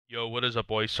Yo, what is up,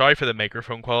 boys? Sorry for the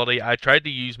microphone quality. I tried to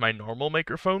use my normal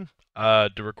microphone to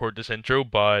record this intro,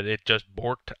 but it just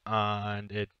borked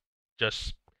and it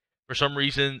just for some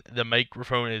reason the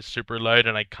microphone is super loud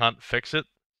and I can't fix it.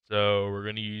 So we're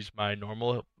gonna use my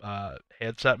normal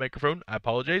headset microphone. I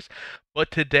apologize.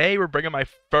 But today we're bringing my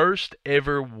first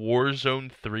ever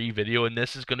Warzone 3 video, and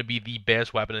this is gonna be the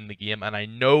best weapon in the game. And I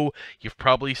know you've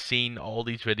probably seen all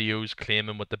these videos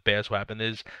claiming what the best weapon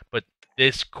is, but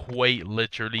this quite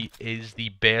literally is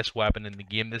the best weapon in the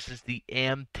game. This is the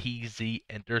MTZ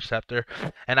Interceptor.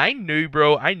 And I knew,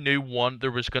 bro, there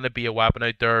was going to be a weapon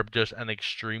out there, just an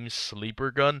extreme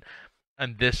sleeper gun.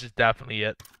 And this is definitely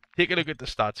it. Take a look at the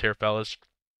stats here, fellas.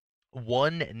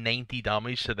 190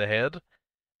 damage to the head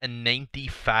and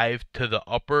 95 to the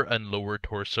upper and lower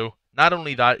torso. Not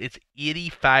only that, it's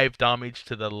 85 damage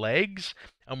to the legs,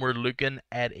 and we're looking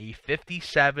at a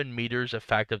 57 meters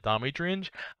effective damage range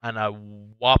and a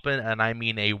whopping, and I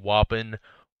mean a whopping,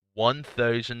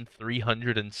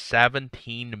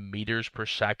 1,317 meters per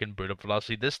second bullet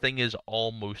velocity. This thing is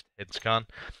almost hit scan.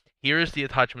 Here is the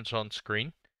attachments on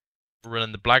screen. We're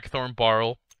running the Blackthorn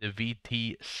barrel, the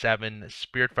VT7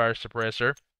 Spiritfire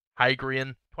suppressor, high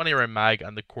grain, 20 round mag,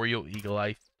 and the Corio Eagle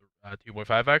Eye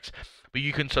 2.5x. But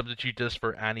you can substitute this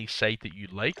for any sight that you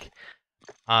like.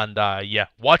 And yeah,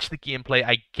 watch the gameplay.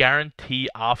 I guarantee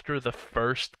after the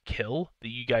first kill that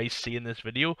you guys see in this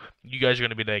video, you guys are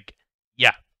going to be like,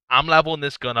 yeah, I'm leveling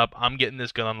this gun up. I'm getting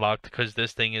this gun unlocked because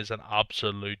this thing is an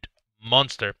absolute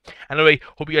monster. Anyway,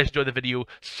 hope you guys enjoyed the video.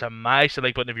 Smash the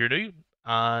like button if you're new.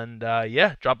 And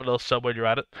yeah, drop a little sub while you're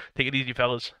at it. Take it easy,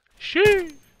 fellas.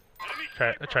 Shoo!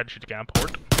 I tried to shoot the guy on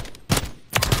port.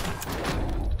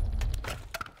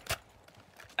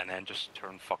 And then just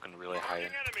turn fucking really high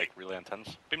and like really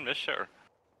intense. Beam this shitter.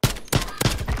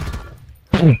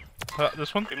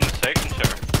 This one? Beam the second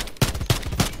shitter.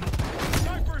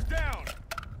 Sniper's down!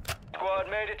 Squad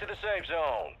made it to the safe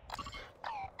zone.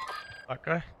 That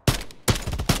guy.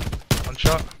 One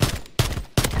shot.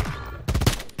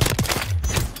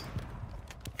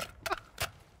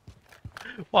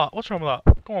 What? What's wrong with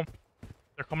that? Come on.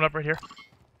 They're coming up right here.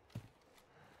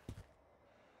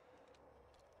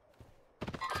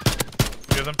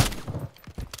 Three of them.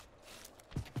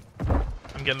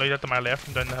 I'm getting loaded to my left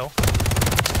from down the hill.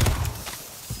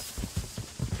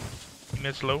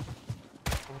 It's low.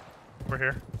 Over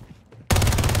here.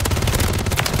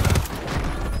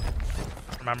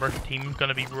 Remember, team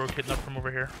gonna be rotating up from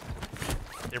over here.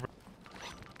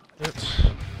 It's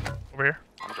over here.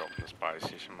 I'm dropping this buy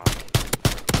station, man.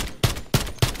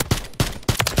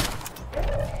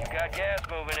 You got gas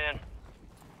moving in.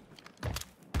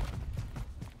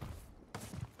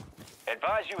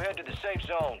 Advise you head to the safe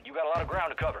zone. You got a lot of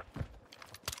ground to cover.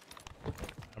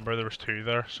 Remember, there was two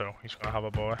there, so he's gonna have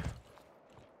a boy.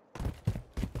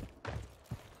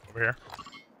 Over here.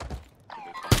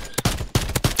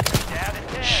 Down to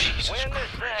 10. Jesus Win this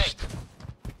Christ.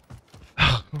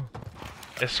 thing.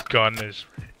 This gun is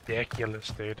ridiculous,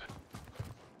 dude.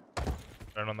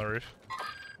 Down on the roof.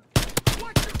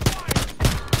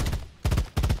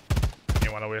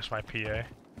 You wanna waste my PA?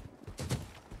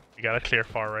 You gotta clear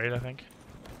far right, I think.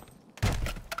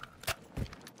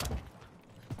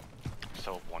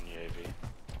 Still have one UAV.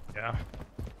 Yeah.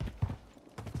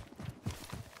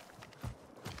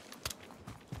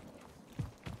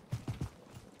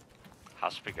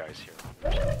 Has to be guys here.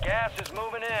 Gas is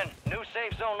moving in. New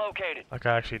safe zone located. That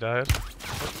guy actually died.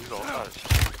 You got that. It's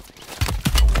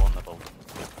just no one in the building.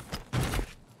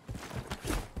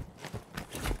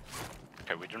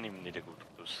 Okay, we don't even need to go to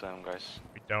those them guys.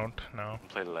 We don't, no. We can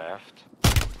play left.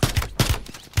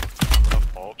 Put up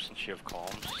ops and she have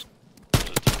comms. There's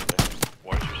a team there.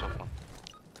 Watch yourself on.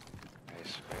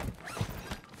 Nice, okay.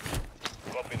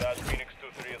 Copy that. Phoenix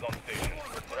 2-3 is on station.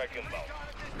 Strike inbound.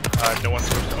 No one's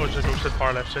ghosted. Oh, there's a ghosted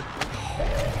far left side.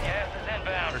 Gas is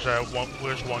inbound.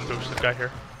 There's one ghosted guy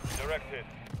here. Direct hit.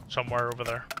 Somewhere over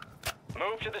there.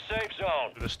 Move to the safe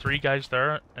zone. There's three guys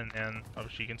there, and then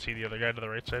obviously you can see the other guy to the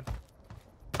right side.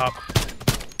 Top.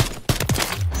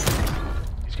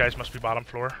 These guys must be bottom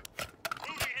floor.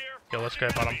 Kill this guy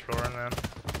bottom floor, and then...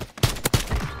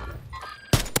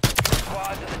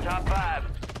 Squad's in the top 5.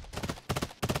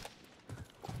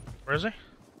 Where is he?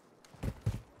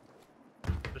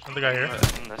 There's another guy here.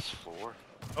 On this floor.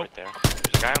 Oh. Right there.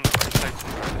 There's a guy on the right side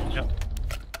somewhere. Yep.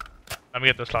 Let me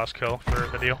get this last kill for a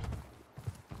video.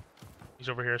 He's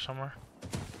over here somewhere.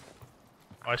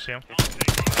 Oh, I see him.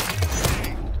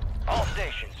 All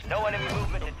stations. No enemy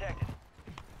movement detected.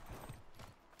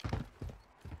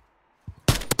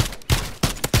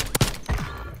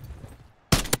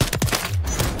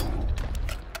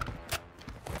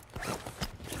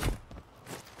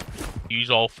 use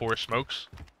all 4 smokes,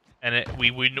 and we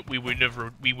wouldn't have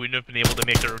been able to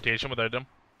make the rotation without them.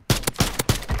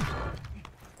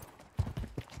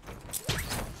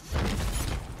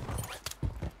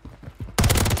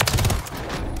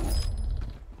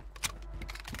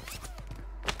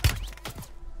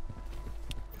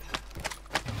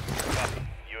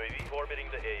 UAV orbiting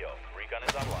the AO. Recon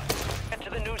is online. Get to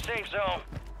the new safe zone.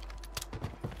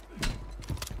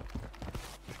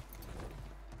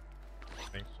 I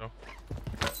think so.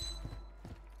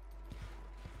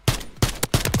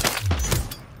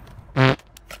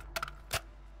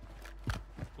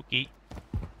 Okay.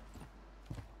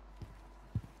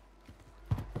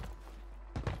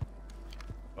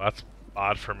 Well, that's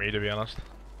bad for me, to be honest.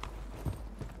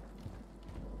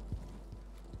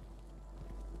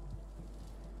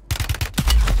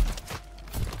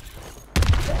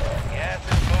 Gas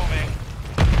is moving.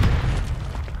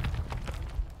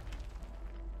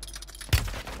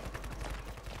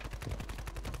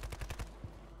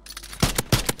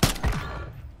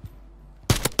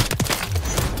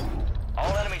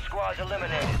 All enemy squads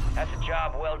eliminated. That's a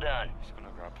job well done. He's gonna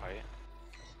grab height.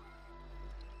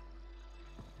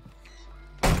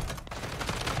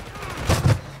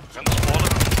 Gonna spawn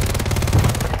him.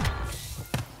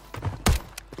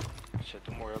 Shit,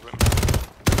 don't worry about me.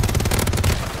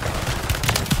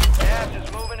 Gas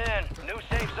is moving in. New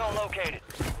safe zone located.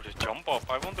 Oh, just jump up.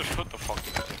 I've understood the fuck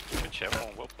this is. Good shit, man.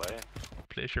 We'll play.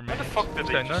 Place your How man. the fuck did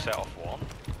they Down just there. set off one?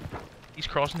 He's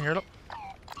crossing here, look.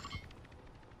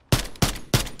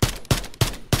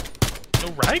 No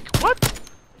rag? What?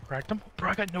 Ragged him? Bro,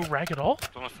 I got no rag at all.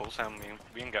 Don't have full sound.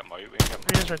 We can get him out. We can get him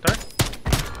There he is right there.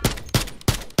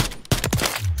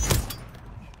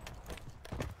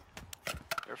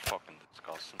 They're fucking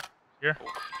disgusting. Here.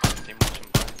 Oh, team watching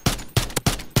back.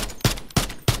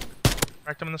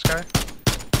 Ragged him in the sky.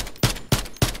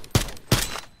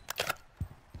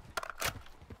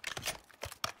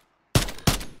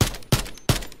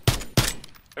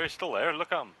 Oh, he's still there.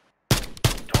 Look at him.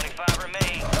 25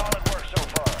 remain. Solid work so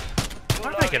far. Why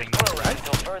am I getting no closed rag?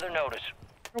 until further notice.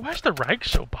 Bro, why is the rag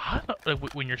so bad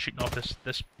when you're shooting off this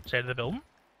side of the building?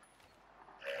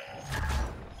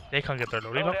 They can't get their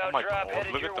loading up. Loadout Oh my drop god,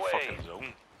 headed look your at the way. fucking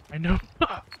zone. I know.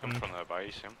 Come from the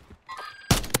base, him.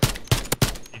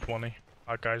 He's 20.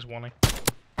 That guy's 20.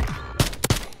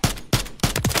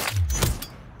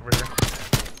 Over here.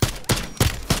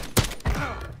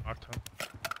 Knocked him.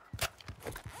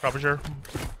 Probably your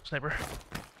sniper.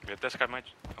 Yeah, this guy might.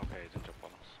 Okay, he didn't jump on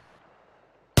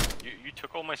us. You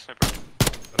took all my sniper.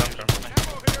 But I'm done.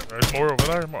 There's more over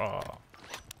there. More. Oh.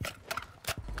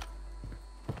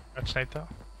 Got sniped out.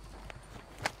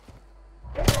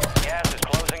 Gas is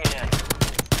closing in.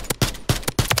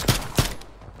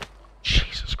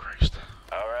 Jesus Christ.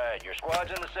 Alright, your squad's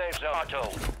in the safe zone.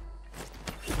 Auto.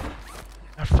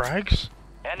 That frags?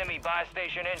 Enemy buy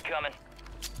station incoming.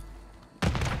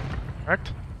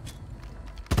 Correct?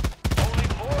 Only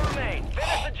 4 remain.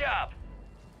 Finish the job.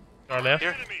 To our left.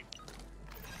 Here.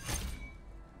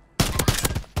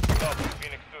 Copy.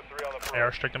 Phoenix 2-3 on the They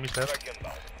are strict on me, Seth. Strike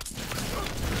inbound.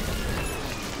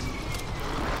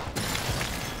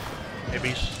 Maybe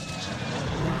he's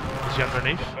he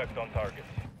underneath? Effect on target.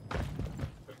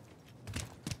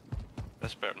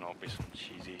 This better not be some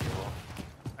cheesy hero.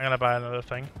 I'm gonna buy another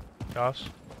thing. Gas.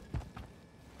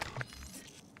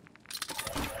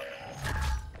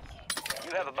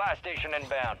 You have a buy station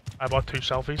inbound. I bought 2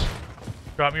 selfies.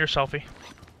 Grab me your selfie.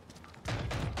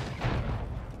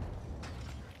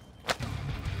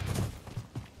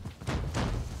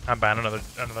 I'm buying another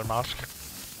mask.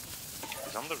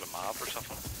 He's under the map or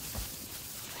something.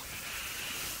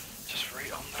 Just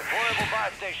right under. Deployable buy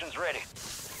station's ready.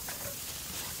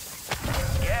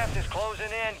 Gas is closing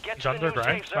in. Get He's to the new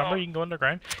underground. safe Remember, you zone. can go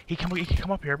underground. He can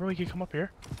come up here, bro. He can come up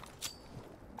here.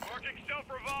 Marking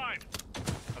self-revive.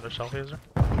 Another selfie, is there?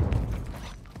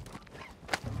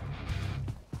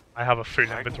 I have a full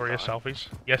I inventory of can selfies.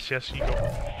 Yes, you go.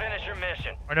 Finish your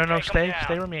mission. Oh, no, Take 'em down.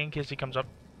 stay with me in case he comes up.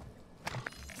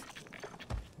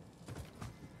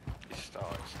 He's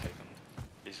taken.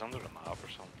 He's under the map or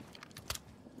something.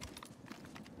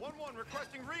 1-1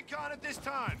 requesting recon at this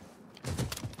time.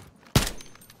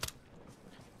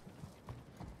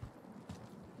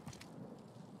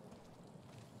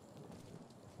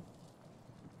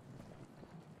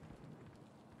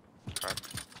 Correct.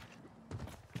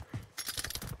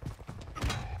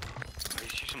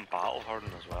 He's using battle harden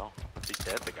as well. He's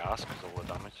dead to gas because of all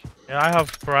the damage. Yeah, I have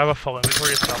a full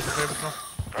inventory of selfies now.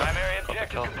 Primary Got the objective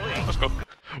kill. complete. Let's go.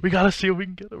 We gotta see if we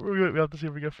can get it. We have to see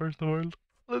if we get first in the world.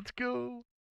 Let's go.